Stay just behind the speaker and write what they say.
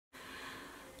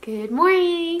Good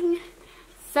morning!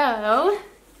 So,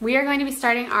 we are going to be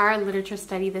starting our literature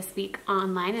study this week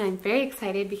online, and I'm very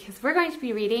excited because we're going to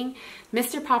be reading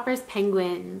Mr. Popper's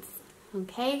Penguins.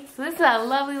 Okay, so this is a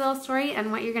lovely little story,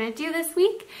 and what you're going to do this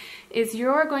week is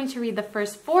you're going to read the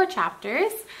first 4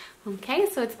 chapters. Okay,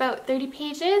 so it's about 30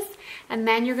 pages, and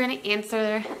then you're going to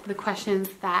answer the questions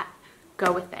that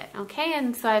go with it. Okay,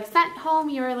 and so I've sent home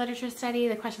your literature study.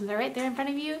 The questions are right there in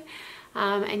front of you,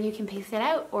 and you can paste it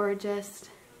out or just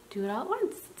do it all at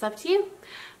once. It's up to you.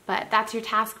 But that's your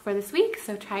task for this week,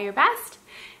 so try your best.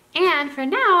 And for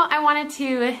now, I wanted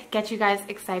to get you guys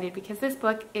excited because this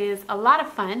book is a lot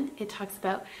of fun. It talks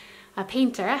about a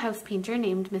painter, a house painter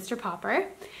named Mr. Popper,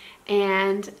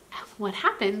 and what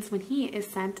happens when he is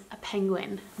sent a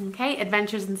penguin. Okay,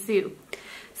 adventures ensue.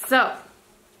 So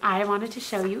I wanted to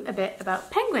show you a bit about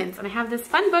penguins, and I have this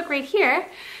fun book right here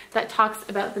that talks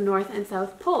about the North and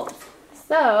South Poles.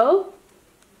 So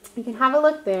you can have a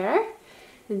look there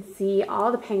and see all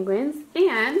the penguins,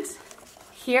 and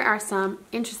here are some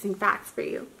interesting facts for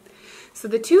you. So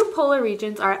the 2 polar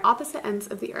regions are at opposite ends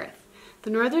of the Earth. The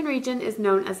northern region is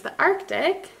known as the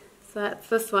Arctic, so that's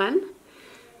this one,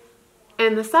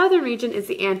 and the southern region is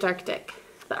the Antarctic.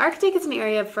 The Arctic is an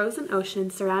area of frozen ocean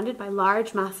surrounded by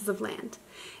large masses of land.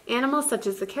 Animals such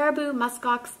as the caribou,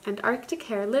 muskox, and Arctic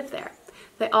hare live there.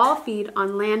 They all feed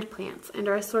on land plants and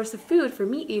are a source of food for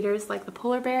meat eaters like the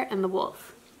polar bear and the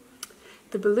wolf.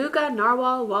 The beluga,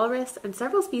 narwhal, walrus, and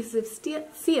several species of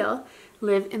seal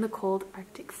live in the cold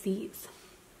Arctic seas.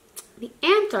 The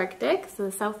Antarctic, so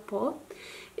the South Pole,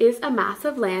 is a mass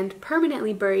of land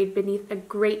permanently buried beneath a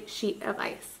great sheet of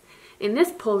ice. In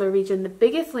this polar region, the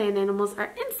biggest land animals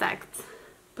are insects,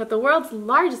 but the world's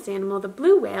largest animal, the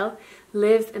blue whale,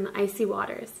 lives in the icy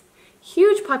waters.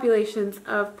 Huge populations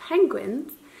of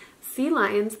penguins, sea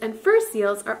lions, and fur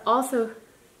seals are also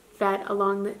fed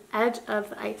along the edge of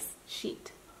the ice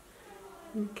sheet.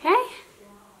 Okay,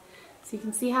 so you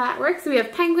can see how that works. So we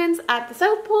have penguins at the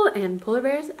South Pole and polar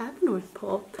bears at the North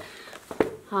Pole.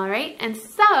 All right, and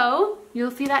so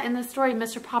you'll see that in the story,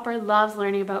 Mr. Popper loves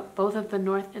learning about both of the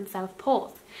North and South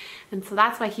Poles. And so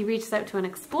that's why he reached out to an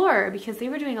explorer, because they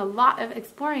were doing a lot of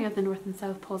exploring of the North and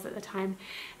South Poles at the time.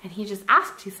 And he just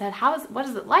asked, he said, what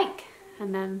is it like?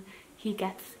 And then he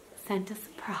gets sent a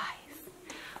surprise.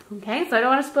 Okay, so I don't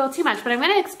want to spoil too much, but I'm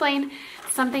going to explain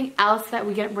something else that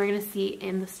we're going to see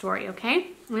in the story, okay?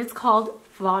 And it's called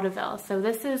vaudeville. So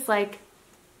this is like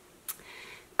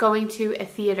going to a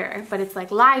theater, but it's like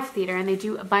live theater, and they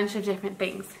do a bunch of different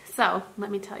things. So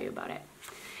let me tell you about it.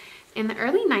 In the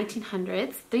early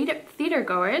 1900s, theater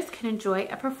goers can enjoy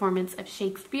a performance of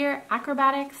Shakespeare,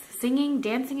 acrobatics, singing,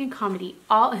 dancing, and comedy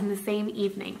all in the same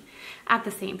evening at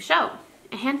the same show.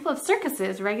 A handful of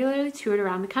circuses regularly toured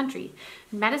around the country.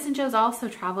 Medicine shows also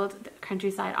traveled the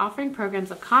countryside, offering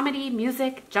programs of comedy,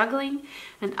 music, juggling,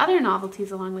 and other novelties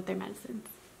along with their medicines.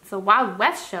 So Wild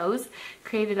West shows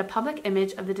created a public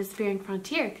image of the disappearing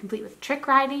frontier, complete with trick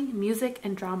riding, music,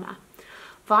 and drama.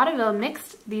 Vaudeville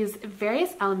mixed these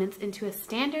various elements into a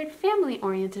standard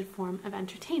family-oriented form of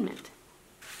entertainment.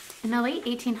 In the late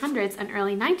 1800s and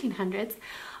early 1900s,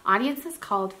 audiences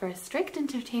called for a strict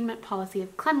entertainment policy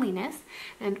of cleanliness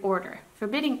and order,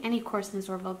 forbidding any coarseness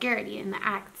or vulgarity in the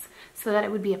acts so that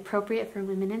it would be appropriate for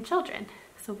women and children.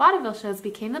 So vaudeville shows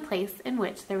became the place in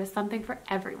which there was something for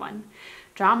everyone.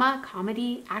 Drama,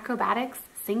 comedy, acrobatics,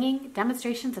 singing,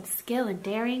 demonstrations of skill and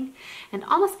daring, and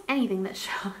almost anything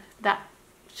that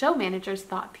show managers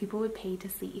thought people would pay to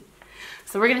see.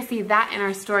 So we're going to see that in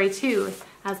our story too,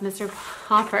 as Mr.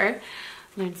 Popper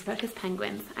learns about his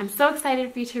penguins. I'm so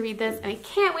excited for you to read this, and I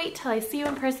can't wait till I see you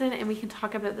in person and we can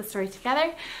talk about the story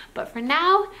together. But for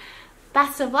now,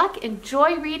 best of luck,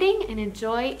 enjoy reading, and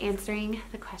enjoy answering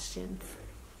the questions.